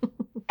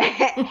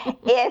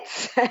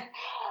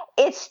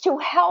 It's to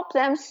help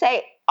them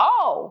say,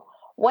 oh,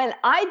 when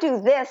I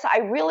do this, I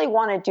really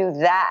want to do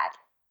that.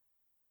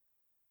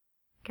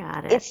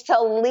 Got it. It's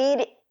to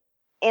lead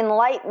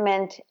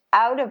enlightenment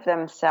out of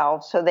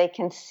themselves so they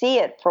can see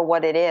it for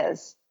what it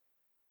is.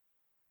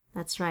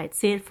 That's right.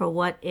 See it for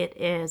what it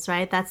is,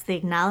 right? That's the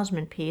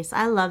acknowledgement piece.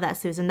 I love that,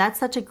 Susan. That's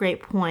such a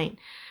great point.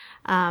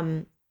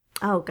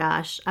 Oh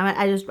gosh,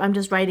 I'm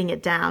just writing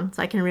it down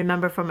so I can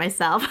remember for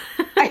myself.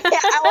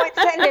 I won't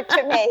send it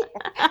to me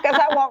because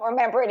I won't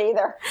remember it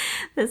either.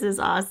 This is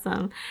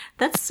awesome.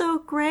 That's so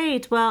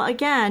great. Well,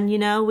 again,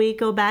 we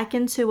go back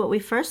into what we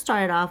first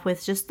started off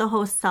with, just the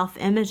whole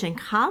self-image and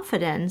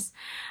confidence,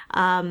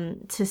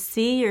 to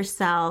see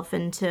yourself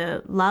and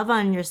to love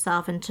on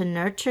yourself and to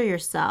nurture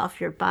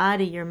yourself, your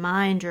body, your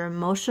mind, your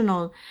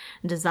emotional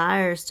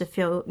desires to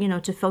feel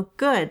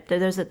good.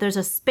 There's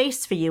a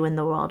space for you in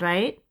the world,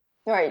 right?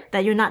 Right.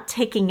 That you're not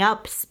taking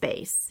up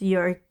space.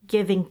 You're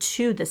giving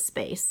to the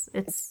space.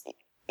 It's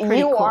pretty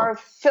you cool. are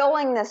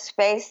filling the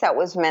space that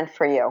was meant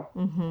for you.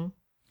 Mm-hmm.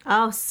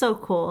 Oh, so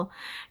cool.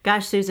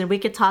 Gosh, Susan, we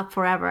could talk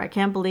forever. I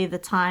can't believe the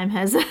time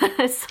has,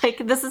 it's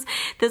like, this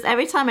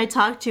every time I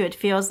talk to you, it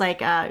feels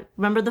like,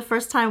 remember the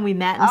first time we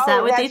met and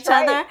sat with each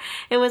other?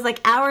 It was like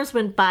hours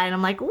went by and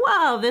I'm like,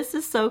 wow, this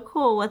is so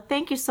cool. Well,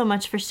 thank you so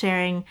much for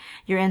sharing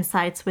your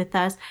insights with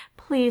us.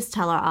 Please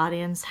tell our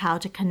audience how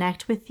to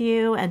connect with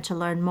you and to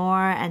learn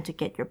more and to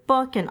get your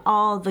book and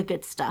all the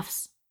good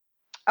stuffs.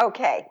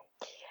 Okay.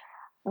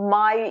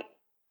 My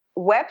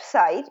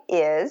website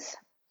is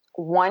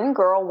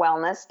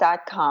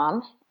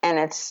onegirlwellness.com, and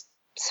it's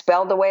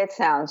spelled the way it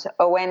sounds,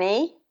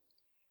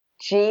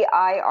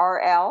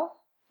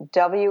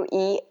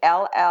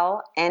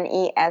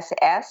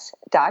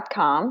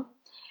 ONEGIRLWELLNESS.com.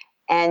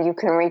 And you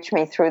can reach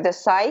me through the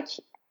site.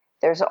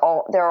 There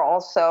are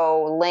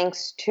also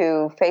links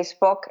to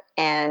Facebook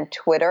and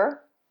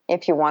Twitter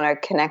if you want to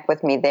connect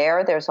with me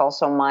there. There's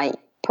also my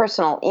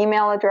personal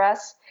email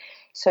address,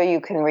 so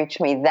you can reach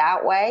me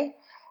that way.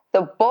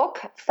 The book,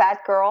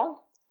 Fat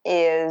Girl,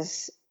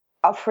 is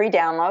a free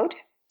download.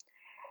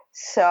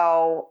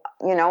 So,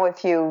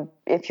 if you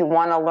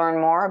want to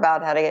learn more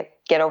about how to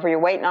get over your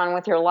weight and on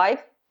with your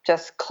life,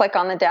 just click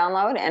on the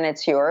download and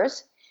it's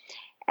yours.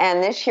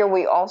 And this year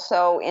we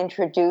also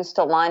introduced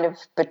a line of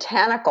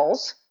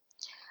botanicals.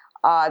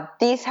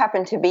 These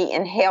happen to be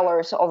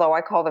inhalers, although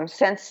I call them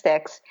scent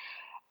sticks.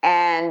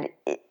 And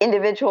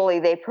individually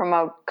they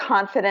promote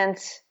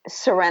confidence,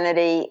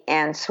 serenity,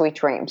 and sweet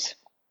dreams.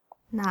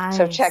 Nice.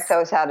 So check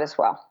those out as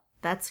well.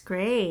 That's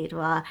great.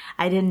 Well,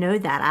 I didn't know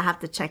that. I have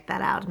to check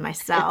that out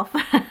myself.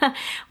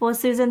 Well,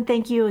 Susan,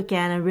 thank you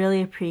again. I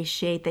really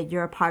appreciate that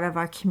you're a part of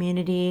our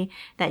community,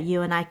 that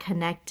you and I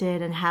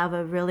connected and have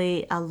a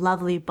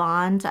lovely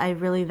bond. I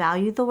really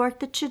value the work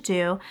that you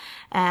do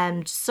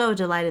and so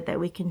delighted that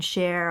we can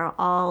share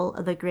all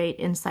of the great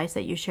insights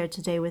that you shared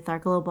today with our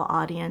global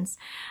audience.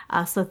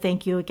 So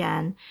thank you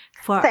again.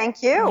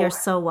 Thank you. You're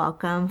so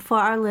welcome. For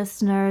our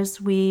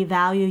listeners, we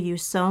value you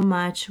so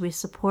much. We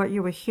support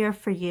you. We're here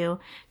for you.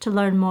 To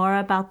learn more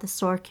about the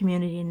SOAR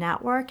Community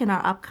Network and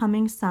our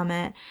upcoming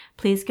summit,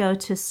 please go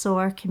to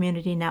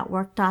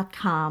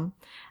soarcommunitynetwork.com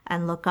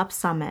and look up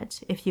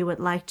Summit. If you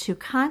would like to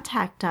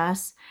contact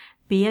us,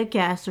 be a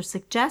guest, or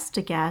suggest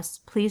a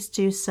guest, please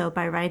do so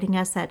by writing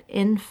us at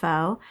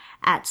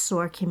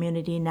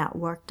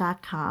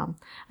info@soarcommunitynetwork.com.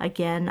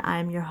 Again,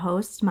 I'm your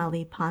host,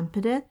 Mali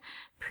Ponpadith,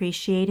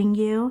 appreciating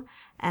you.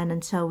 And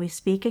until we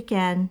speak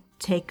again,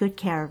 take good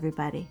care,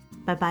 everybody.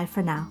 Bye-bye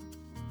for now.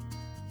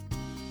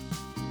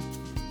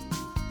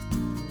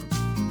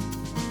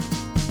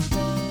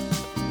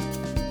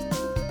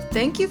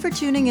 Thank you for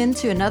tuning in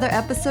to another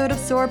episode of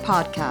SOAR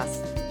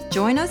Podcast.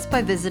 Join us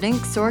by visiting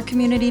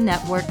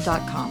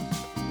soarcommunitynetwork.com.